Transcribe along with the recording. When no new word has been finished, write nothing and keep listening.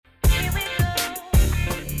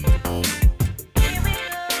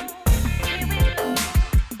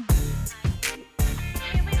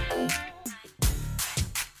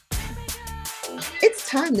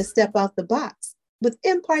Time to step out the box with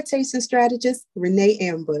impartation strategist Renee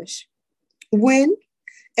Ambush. When?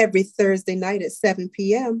 Every Thursday night at 7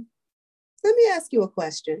 p.m. Let me ask you a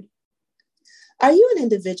question. Are you an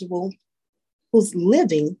individual who's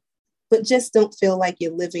living, but just don't feel like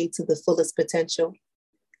you're living to the fullest potential?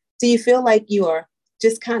 Do you feel like you are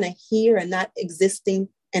just kind of here and not existing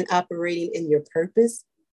and operating in your purpose?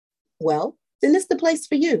 Well, then it's the place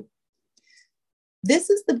for you. This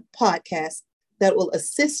is the podcast that will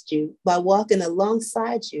assist you by walking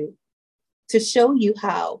alongside you to show you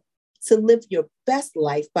how to live your best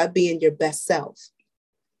life by being your best self.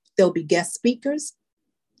 There'll be guest speakers,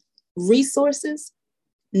 resources,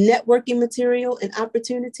 networking material, and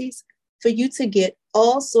opportunities for you to get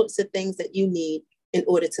all sorts of things that you need in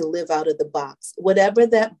order to live out of the box. Whatever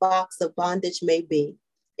that box of bondage may be,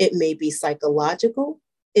 it may be psychological,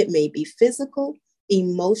 it may be physical,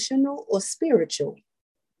 emotional, or spiritual.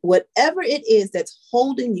 Whatever it is that's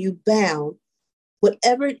holding you bound,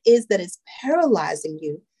 whatever it is that is paralyzing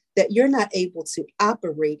you, that you're not able to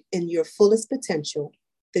operate in your fullest potential,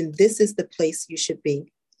 then this is the place you should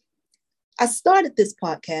be. I started this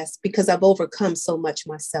podcast because I've overcome so much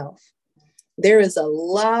myself. There is a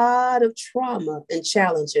lot of trauma and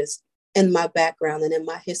challenges in my background and in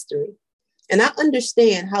my history. And I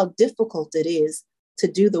understand how difficult it is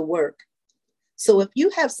to do the work. So if you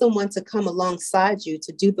have someone to come alongside you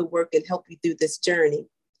to do the work and help you through this journey,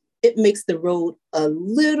 it makes the road a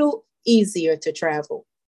little easier to travel.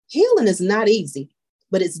 Healing is not easy,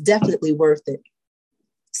 but it's definitely worth it.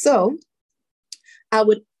 So I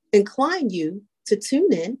would incline you to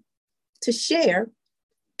tune in, to share,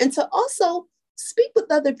 and to also speak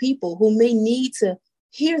with other people who may need to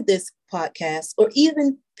hear this podcast, or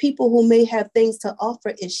even people who may have things to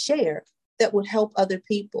offer and share that would help other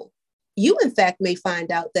people. You, in fact, may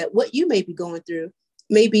find out that what you may be going through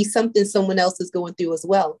may be something someone else is going through as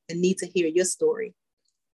well and need to hear your story.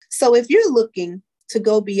 So if you're looking to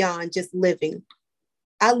go beyond just living,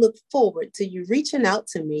 I look forward to you reaching out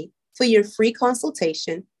to me for your free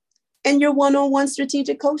consultation and your one-on-one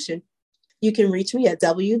strategic coaching. You can reach me at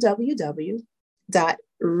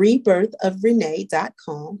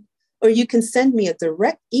www.rebirthofrenee.com, or you can send me a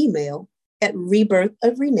direct email at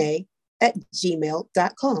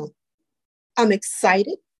rebirthofrenee@gmail.com. I'm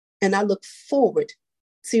excited and I look forward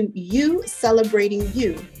to you celebrating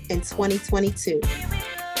you in 2022.